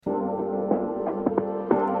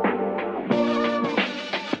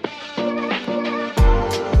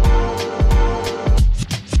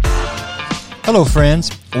Hello,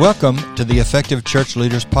 friends. Welcome to the Effective Church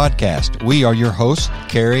Leaders Podcast. We are your hosts,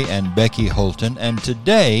 Kerry and Becky Holton, and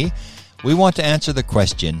today we want to answer the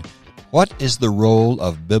question, what is the role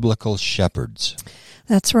of biblical shepherds?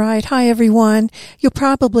 That's right. Hi, everyone. You'll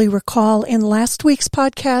probably recall in last week's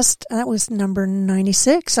podcast, that was number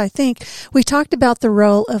 96, I think, we talked about the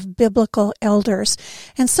role of biblical elders.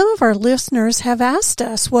 And some of our listeners have asked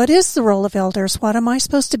us, what is the role of elders? What am I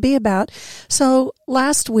supposed to be about? So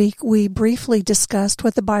last week, we briefly discussed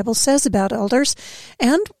what the Bible says about elders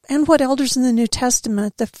and what elders in the New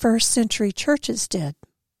Testament, the first century churches, did.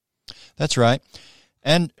 That's right.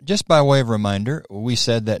 And just by way of reminder, we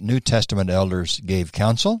said that New Testament elders gave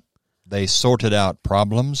counsel, they sorted out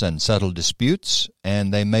problems and settled disputes,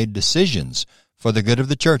 and they made decisions for the good of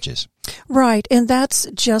the churches. Right, and that's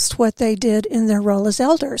just what they did in their role as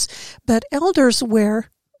elders. But elders wear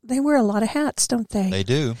a lot of hats, don't they? They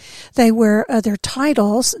do. They wear other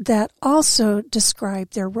titles that also describe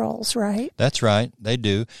their roles, right? That's right, they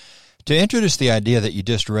do. To introduce the idea that you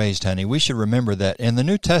just raised, honey, we should remember that in the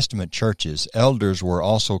New Testament churches, elders were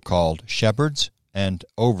also called shepherds and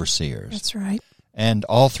overseers. That's right. And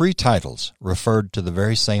all three titles referred to the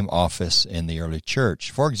very same office in the early church.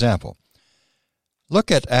 For example, look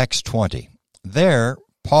at Acts 20. There,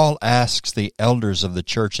 Paul asks the elders of the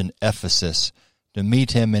church in Ephesus to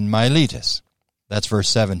meet him in Miletus. That's verse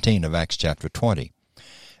 17 of Acts chapter 20.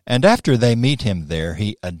 And after they meet him there,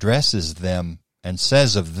 he addresses them and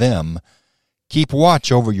says of them, keep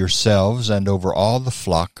watch over yourselves and over all the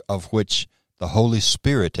flock of which the Holy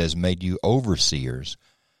Spirit has made you overseers,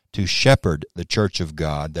 to shepherd the church of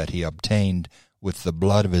God that he obtained with the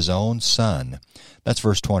blood of his own Son. That's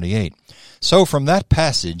verse 28. So from that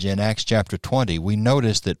passage in Acts chapter 20, we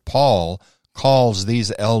notice that Paul calls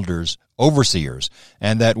these elders overseers,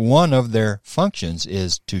 and that one of their functions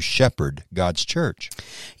is to shepherd God's church.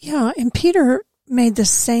 Yeah, and Peter made the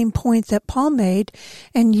same point that Paul made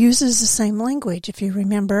and uses the same language, if you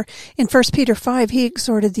remember. In 1 Peter 5, he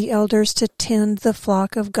exhorted the elders to tend the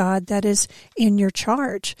flock of God that is in your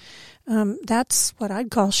charge. That's what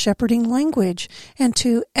I'd call shepherding language, and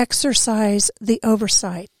to exercise the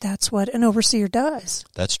oversight. That's what an overseer does.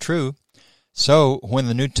 That's true. So when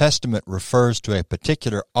the New Testament refers to a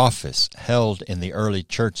particular office held in the early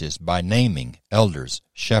churches by naming elders,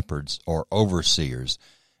 shepherds, or overseers,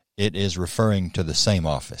 it is referring to the same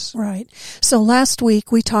office. Right. So last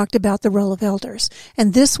week we talked about the role of elders,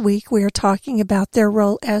 and this week we are talking about their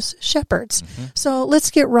role as shepherds. Mm-hmm. So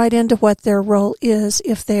let's get right into what their role is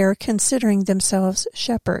if they are considering themselves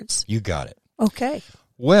shepherds. You got it. Okay.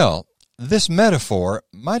 Well, this metaphor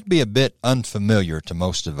might be a bit unfamiliar to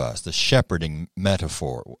most of us, the shepherding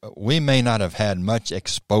metaphor. We may not have had much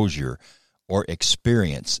exposure or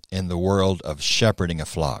experience in the world of shepherding a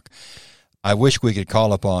flock. I wish we could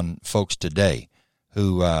call upon folks today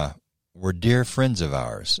who were dear friends of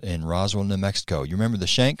ours in Roswell, New Mexico. You remember the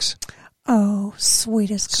Shanks? Oh,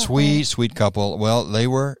 sweetest couple. Sweet couple. Well, they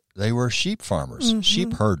were sheep farmers, mm-hmm.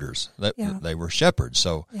 sheep herders. They were shepherds,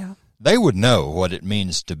 so they would know what it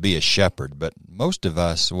means to be a shepherd. But most of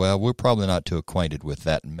us, well, we're probably not too acquainted with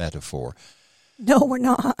that metaphor. No, we're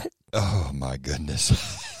not. Oh, my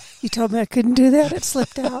goodness. You told me I couldn't do that. It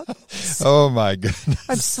slipped out. Oh, my goodness.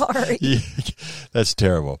 I'm sorry. That's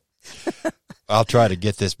terrible. I'll try to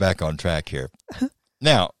get this back on track here.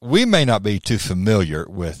 Now, we may not be too familiar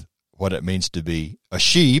with what it means to be a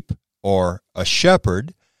sheep or a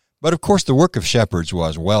shepherd, but of course the work of shepherds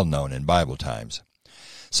was well known in Bible times.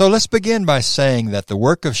 So let's begin by saying that the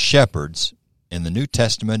work of shepherds, in the New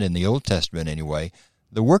Testament, in the Old Testament anyway,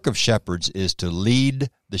 the work of shepherds is to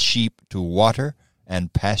lead the sheep to water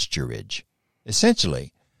and pasturage.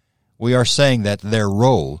 Essentially, we are saying that their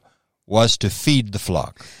role was to feed the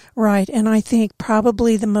flock. Right, and I think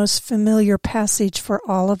probably the most familiar passage for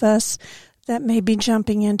all of us that may be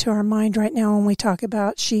jumping into our mind right now when we talk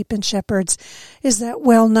about sheep and shepherds is that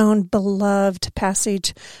well-known, beloved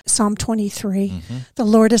passage, Psalm 23. Mm-hmm. The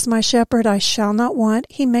Lord is my shepherd, I shall not want.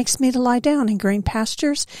 He makes me to lie down in green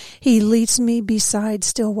pastures. He leads me beside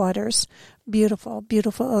still waters. Beautiful,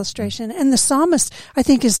 beautiful illustration. And the psalmist, I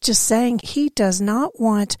think, is just saying he does not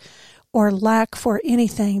want or lack for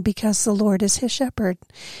anything because the Lord is his shepherd.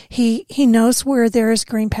 He knows where there is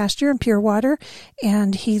green pasture and pure water,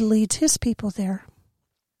 and he leads his people there.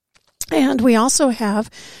 And we also have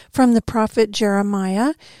from the prophet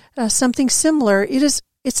Jeremiah something similar.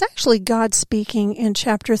 It's actually God speaking in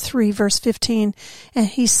chapter 3, verse 15, and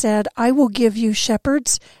he said, I will give you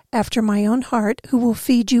shepherds after my own heart who will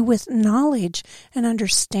feed you with knowledge and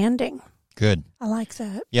understanding. Good. I like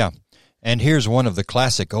that. Yeah. And here's one of the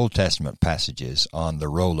classic Old Testament passages on the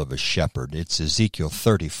role of a shepherd. It's Ezekiel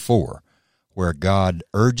 34, where God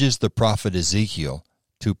urges the prophet Ezekiel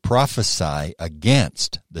to prophesy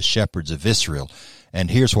against the shepherds of Israel.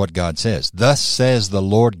 And here's what God says. Thus says the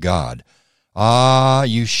Lord God, Ah,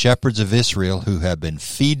 you shepherds of Israel who have been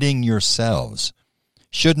feeding yourselves.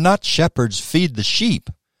 Should not shepherds feed the sheep?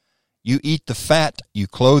 You eat the fat, you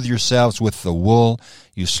clothe yourselves with the wool,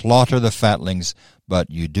 you slaughter the fatlings, but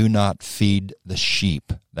you do not feed the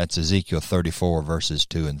sheep. That's Ezekiel 34, verses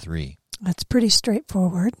 2 and 3. That's pretty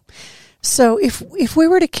straightforward. So if we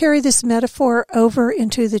were to carry this metaphor over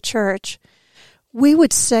into the church, we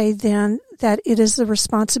would say then that it is the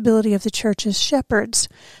responsibility of the church's shepherds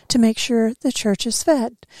to make sure the church is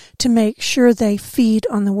fed, to make sure they feed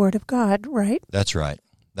on the Word of God, right? That's right.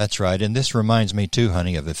 That's right. And this reminds me too,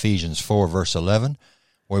 honey, of Ephesians 4, verse 11,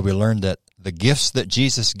 where we learned that the gifts that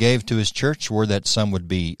Jesus gave to his church were that some would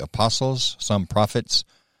be apostles, some prophets,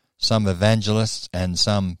 some evangelists, and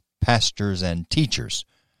some pastors and teachers.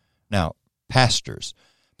 Now, pastors.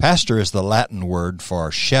 Pastor is the Latin word for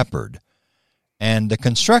shepherd. And the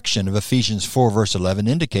construction of Ephesians 4, verse 11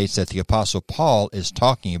 indicates that the Apostle Paul is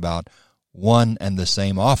talking about one and the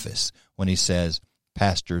same office when he says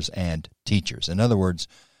pastors and teachers. In other words,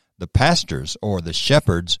 the pastors or the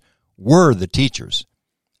shepherds were the teachers.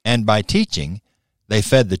 And by teaching, they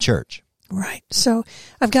fed the church. Right. So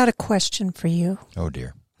I've got a question for you. Oh,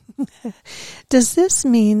 dear. Does this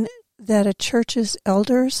mean that a church's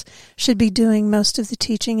elders should be doing most of the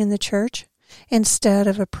teaching in the church instead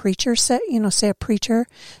of a preacher, say a preacher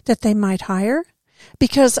that they might hire?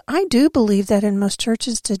 Because I do believe that in most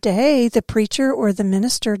churches today, the preacher or the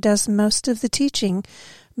minister does most of the teaching,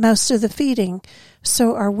 most of the feeding.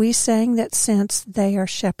 So are we saying that since they are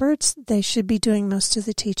shepherds, they should be doing most of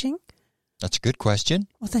the teaching? That's a good question.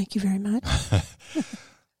 Well, thank you very much.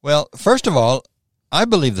 Well, first of all, I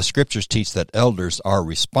believe the Scriptures teach that elders are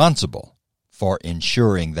responsible for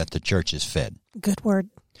ensuring that the church is fed. Good word.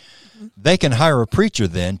 They can hire a preacher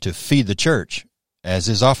then to feed the church, as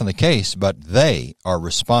is often the case, but they are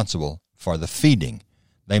responsible for the feeding.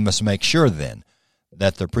 They must make sure then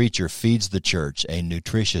that the preacher feeds the church a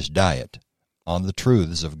nutritious diet on the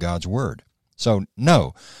truths of God's Word. So,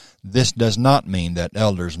 no, this does not mean that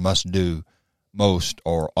elders must do most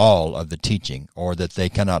or all of the teaching, or that they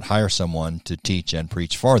cannot hire someone to teach and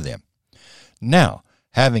preach for them. Now,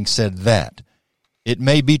 having said that, it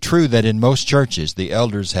may be true that in most churches the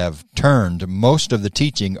elders have turned most of the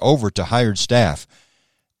teaching over to hired staff,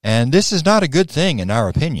 and this is not a good thing in our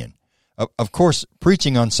opinion. Of course,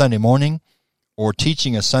 preaching on Sunday morning or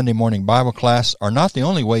teaching a Sunday morning Bible class are not the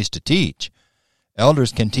only ways to teach.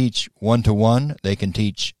 Elders can teach one-to-one, they can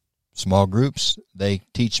teach small groups, they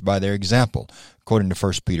teach by their example, according to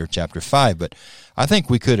 1 Peter chapter 5. But I think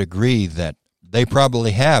we could agree that they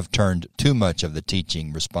probably have turned too much of the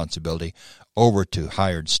teaching responsibility over to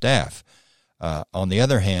hired staff. On the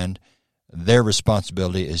other hand, their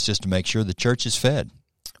responsibility is just to make sure the church is fed.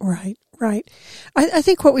 Right, right. I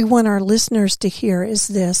think what we want our listeners to hear is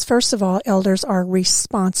this. First of all, elders are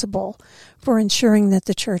responsible for ensuring that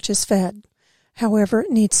the church is fed. However,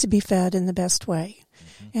 it needs to be fed in the best way.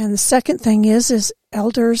 And the second thing is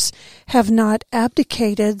elders have not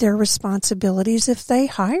abdicated their responsibilities if they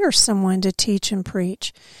hire someone to teach and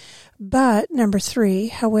preach. But number 3,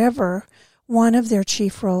 however, one of their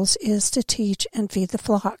chief roles is to teach and feed the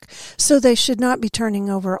flock. So they should not be turning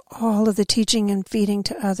over all of the teaching and feeding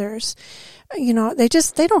to others.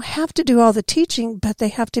 They don't have to do all the teaching, but they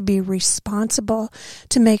have to be responsible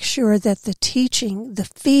to make sure that the teaching, the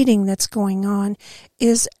feeding that's going on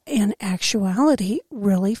is in actuality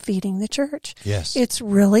really feeding the church. Yes. It's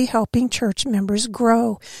really helping church members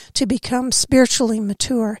grow to become spiritually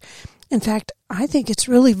mature. In fact, I think it's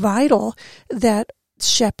really vital that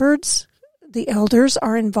shepherds, the elders,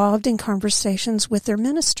 are involved in conversations with their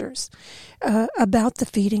ministers about the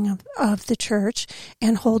feeding of the church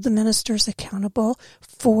and hold the ministers accountable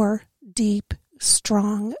for deep,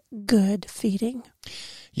 strong, good feeding.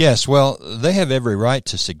 Yes, well, they have every right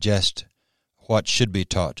to suggest what should be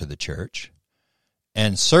taught to the church.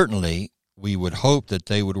 And certainly we would hope that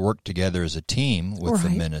they would work together as a team with the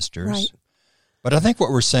ministers. Right. But I think what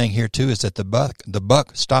we're saying here, too, is that the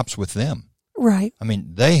buck stops with them. Right. I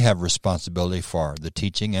mean, they have responsibility for the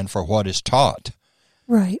teaching and for what is taught.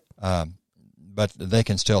 Right. But they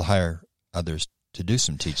can still hire others to do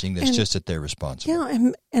some teaching. It's just that they're responsible.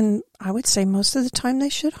 Yeah, and I would say most of the time they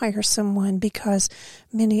should hire someone, because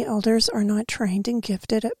many elders are not trained and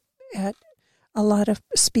gifted at a lot of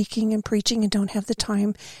speaking and preaching and don't have the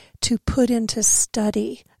time to put into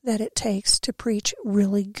study that it takes to preach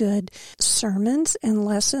really good sermons and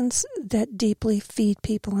lessons that deeply feed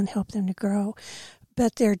people and help them to grow.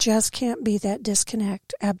 But there just can't be that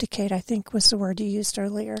disconnect. Abdicate, I think, was the word you used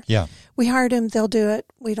earlier. Yeah. We hired them; they'll do it.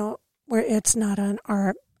 It's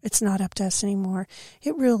not up to us anymore.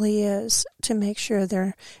 It really is to make sure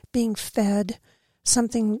they're being fed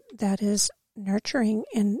something that is nurturing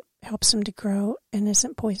and helps them to grow and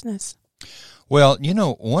isn't poisonous. Well,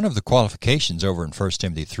 one of the qualifications over in 1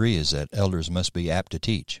 Timothy 3 is that elders must be apt to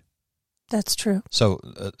teach. That's true. So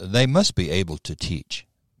they must be able to teach.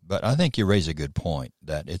 But I think you raise a good point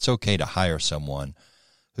that it's okay to hire someone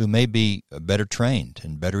who may be better trained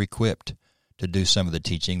and better equipped to do some of the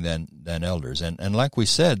teaching than elders. And like we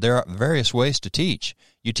said, there are various ways to teach.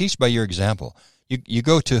 You teach by your example. You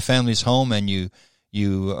go to a family's home and you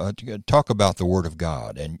talk about the Word of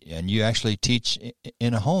God, and you actually teach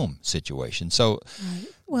in a home situation. So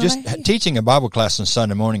teaching a Bible class on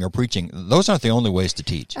Sunday morning or preaching, those aren't the only ways to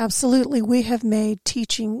teach. Absolutely. We have made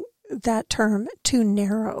teaching, that term, too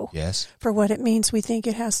narrow. Yes. For what it means. We think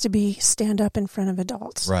it has to be stand up in front of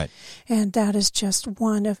adults. Right. And that is just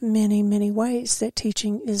one of many, many ways that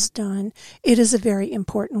teaching is done. It is a very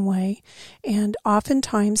important way. And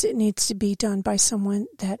oftentimes it needs to be done by someone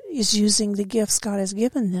that is using the gifts God has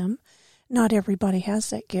given them. Not everybody has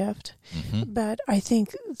that gift. Mm-hmm. But I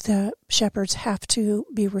think the shepherds have to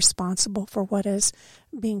be responsible for what is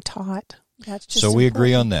being taught. That's just so we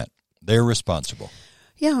agree on that. They're responsible.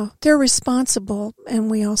 Yeah, they're responsible,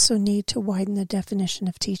 and we also need to widen the definition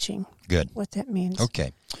of teaching. Good. What that means.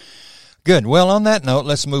 Okay. Good. Well, on that note,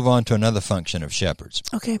 let's move on to another function of shepherds.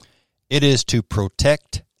 Okay. It is to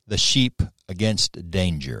protect the sheep against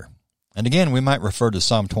danger. And again, we might refer to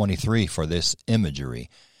Psalm 23 for this imagery,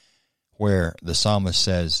 where the psalmist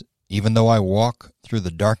says, "Even though I walk through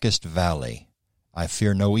the darkest valley, I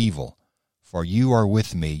fear no evil, for you are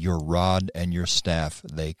with me, your rod and your staff,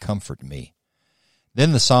 they comfort me."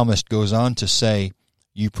 Then the psalmist goes on to say,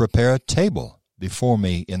 "You prepare a table before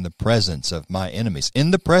me in the presence of my enemies."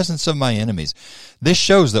 In the presence of my enemies. This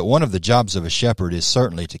shows that one of the jobs of a shepherd is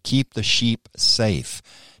certainly to keep the sheep safe,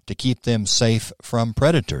 to keep them safe from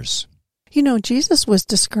predators. Jesus was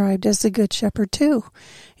described as the good shepherd too.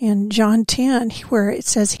 In John 10, where it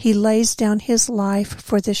says he lays down his life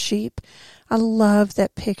for the sheep. I love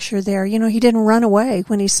that picture there. He didn't run away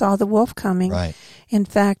when he saw the wolf coming. Right. In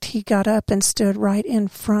fact, he got up and stood right in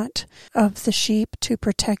front of the sheep to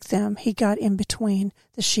protect them. He got in between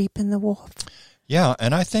the sheep and the wolf. Yeah,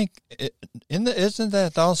 and I think, isn't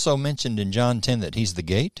that also mentioned in John 10 that he's the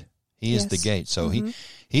gate? He is the gate. So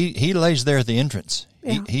he lays there at the entrance.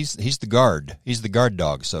 Yeah. He's the guard. He's the guard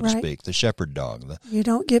dog, so to speak, the shepherd dog. You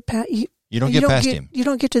don't get past him. You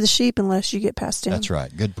don't get to the sheep unless you get past him. That's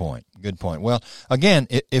right. Good point. Well, again,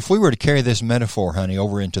 if we were to carry this metaphor, honey,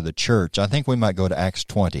 over into the church, I think we might go to Acts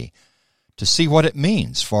 20 to see what it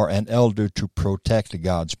means for an elder to protect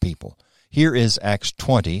God's people. Here is Acts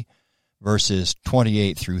 20, verses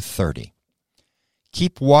 28 through 30.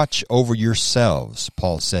 "Keep watch over yourselves,"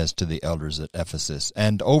 Paul says to the elders at Ephesus,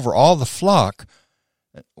 "and over all the flock."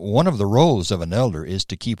 One of the roles of an elder is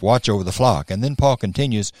to keep watch over the flock. And then Paul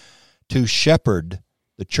continues, "to shepherd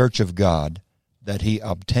the church of God that he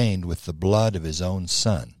obtained with the blood of his own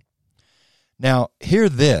Son." Now, hear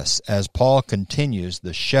this as Paul continues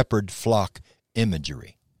the shepherd flock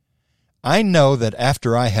imagery. "I know that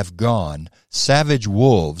after I have gone, savage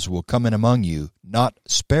wolves will come in among you, not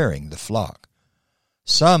sparing the flock.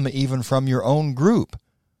 Some, even from your own group,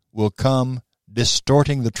 will come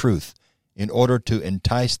distorting the truth in order to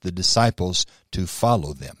entice the disciples to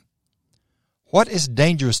follow them." What is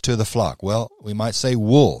dangerous to the flock? Well, we might say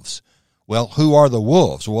wolves. Well, who are the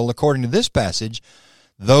wolves? Well, according to this passage,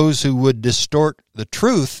 those who would distort the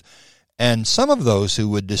truth, and some of those who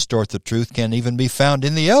would distort the truth can even be found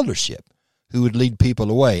in the eldership, who would lead people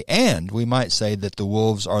away. And we might say that the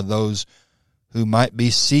wolves are those who might be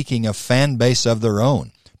seeking a fan base of their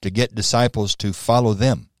own to get disciples to follow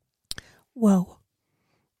them. Whoa,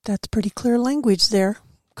 that's pretty clear language there,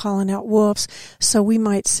 calling out wolves. So we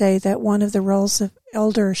might say that one of the roles of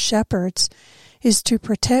elder shepherds is to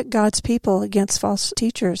protect God's people against false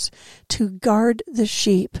teachers, to guard the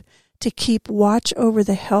sheep, to keep watch over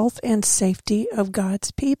the health and safety of God's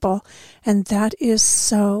people. And that is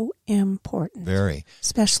so important. Very.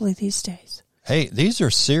 Especially these days. Hey, these are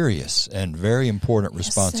serious and very important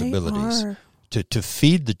responsibilities. They are. To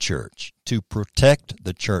feed the church, to protect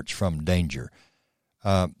the church from danger.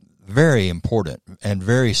 Very important and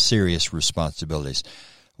very serious responsibilities.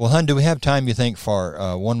 Well, hon, do we have time, you think,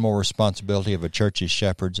 for one more responsibility of a church's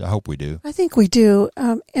shepherds? I hope we do. I think we do.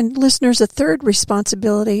 And listeners, a third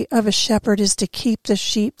responsibility of a shepherd is to keep the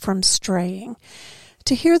sheep from straying.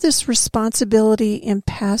 To hear this responsibility in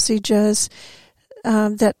passages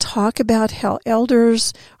that talk about how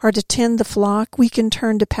elders are to tend the flock, we can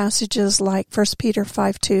turn to passages like 1 Peter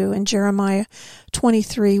 5:2 and Jeremiah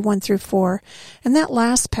 23:1-4. And that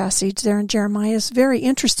last passage there in Jeremiah is very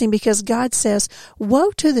interesting because God says,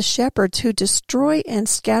 "Woe to the shepherds who destroy and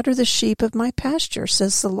scatter the sheep of my pasture,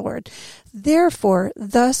 says the Lord. Therefore,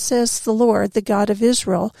 thus says the Lord, the God of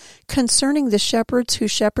Israel, concerning the shepherds who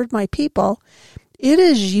shepherd my people, it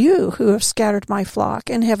is you who have scattered my flock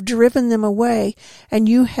and have driven them away, and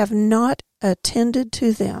you have not attended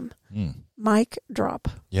to them." Mic drop.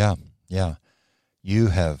 Yeah. You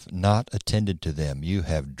have not attended to them. You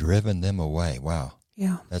have driven them away. Wow.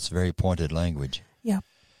 Yeah. That's very pointed language. Yeah.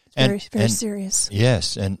 Very serious.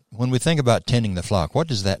 Yes, and when we think about tending the flock, what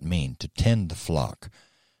does that mean, to tend the flock?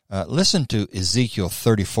 Listen to Ezekiel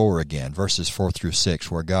 34 again, verses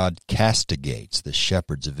 4-6, where God castigates the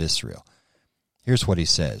shepherds of Israel. Here's what he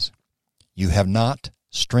says. "You have not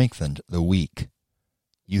strengthened the weak.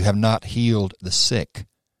 You have not healed the sick.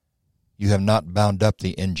 You have not bound up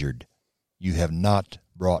the injured. You have not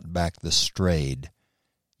brought back the strayed.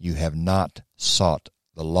 You have not sought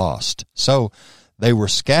the lost." So they were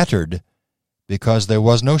scattered because there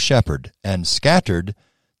was no shepherd, and scattered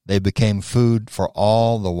they became food for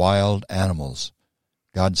all the wild animals.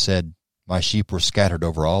 God said, "My sheep were scattered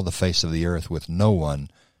over all the face of the earth with no one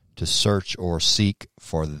to search or seek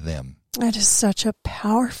for them." That is such a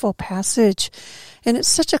powerful passage, and it's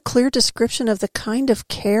such a clear description of the kind of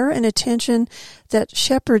care and attention that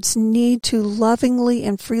shepherds need to lovingly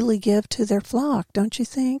and freely give to their flock, don't you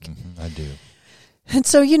think? I do. And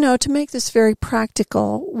so, to make this very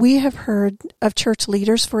practical, we have heard of church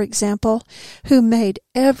leaders, for example, who made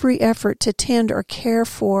every effort to tend or care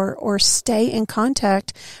for or stay in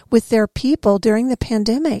contact with their people during the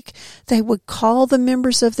pandemic. They would call the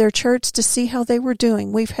members of their church to see how they were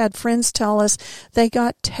doing. We've had friends tell us they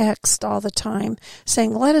got text all the time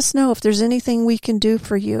saying, "Let us know if there's anything we can do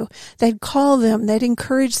for you." They'd call them. They'd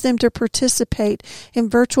encourage them to participate in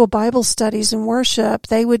virtual Bible studies and worship.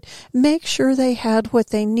 They would make sure they had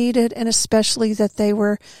what they needed, and especially that they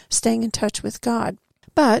were staying in touch with God.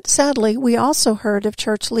 But sadly, we also heard of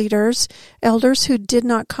church leaders, elders who did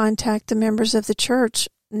not contact the members of the church,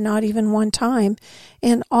 not even one time,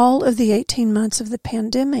 in all of the 18 months of the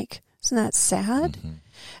pandemic. Isn't that sad?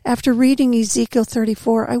 After reading Ezekiel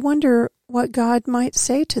 34, I wonder what God might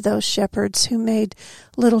say to those shepherds who made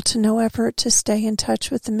little to no effort to stay in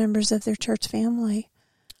touch with the members of their church family.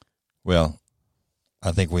 Well,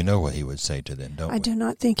 I think we know what he would say to them, don't we? I do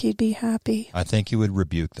not think he'd be happy. I think he would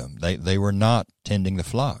rebuke them. They were not tending the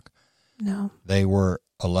flock. No. They were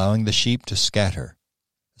allowing the sheep to scatter.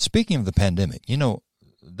 Speaking of the pandemic,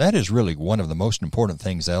 that is really one of the most important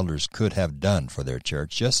things elders could have done for their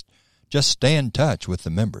church. Just stay in touch with the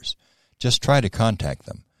members. Just try to contact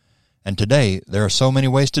them. And today, there are so many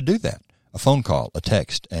ways to do that. A phone call, a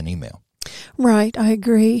text, an email. Right, I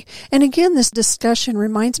agree. And again, this discussion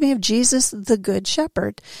reminds me of Jesus, the Good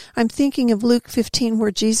Shepherd. I'm thinking of Luke 15,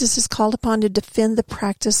 where Jesus is called upon to defend the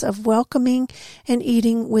practice of welcoming and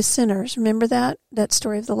eating with sinners. Remember that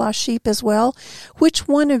story of the lost sheep as well? "Which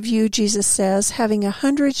one of you," Jesus says, "having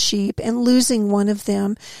 100 sheep and losing one of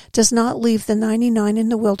them, does not leave the 99 in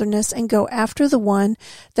the wilderness and go after the one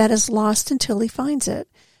that is lost until he finds it?"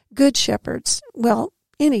 Good shepherds, well,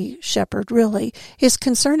 any shepherd really, is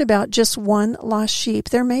concerned about just one lost sheep.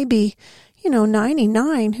 There may be,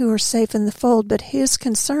 99 who are safe in the fold, but his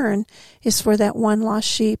concern is for that one lost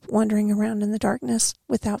sheep wandering around in the darkness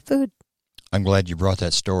without food. I'm glad you brought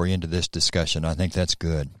that story into this discussion. I think that's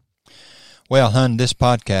good. Well, hon, this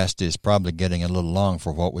podcast is probably getting a little long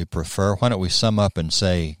for what we prefer. Why don't we sum up and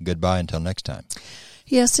say goodbye until next time?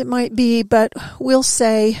 Yes, it might be, but we'll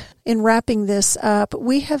say, in wrapping this up,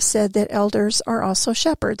 we have said that elders are also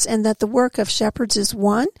shepherds, and that the work of shepherds is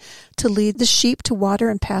 1, to lead the sheep to water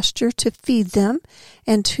and pasture, to feed them,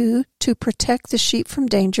 and 2, to protect the sheep from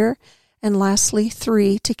danger, and lastly,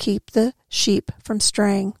 3, to keep the sheep from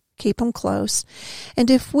straying, keep them close.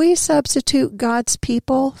 And if we substitute God's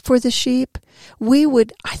people for the sheep,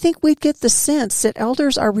 I think we'd get the sense that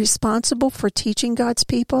elders are responsible for teaching God's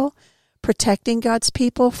people, protecting God's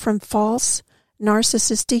people from false,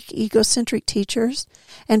 narcissistic, egocentric teachers,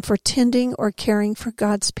 and for tending or caring for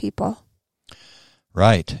God's people.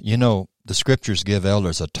 Right. The Scriptures give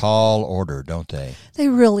elders a tall order, don't they? They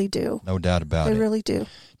really do. No doubt about it. They really do.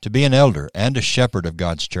 To be an elder and a shepherd of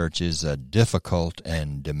God's church is a difficult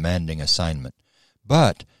and demanding assignment.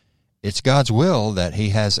 But it's God's will that he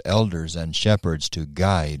has elders and shepherds to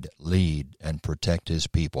guide, lead, and protect his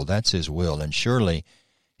people. That's his will, and surely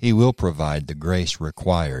he will provide the grace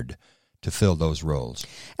required to fill those roles.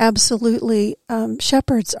 Absolutely.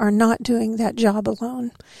 Shepherds are not doing that job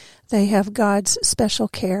alone. They have God's special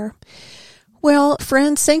care. Well,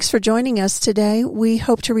 friends, thanks for joining us today. We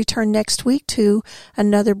hope to return next week to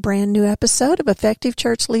another brand new episode of Effective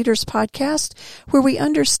Church Leaders Podcast, where we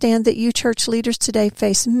understand that you church leaders today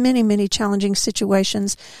face many, many challenging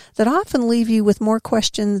situations that often leave you with more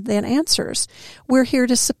questions than answers. We're here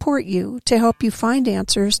to support you, to help you find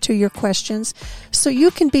answers to your questions so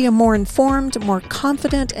you can be a more informed, more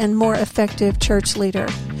confident, and more effective church leader.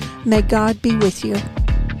 May God be with you.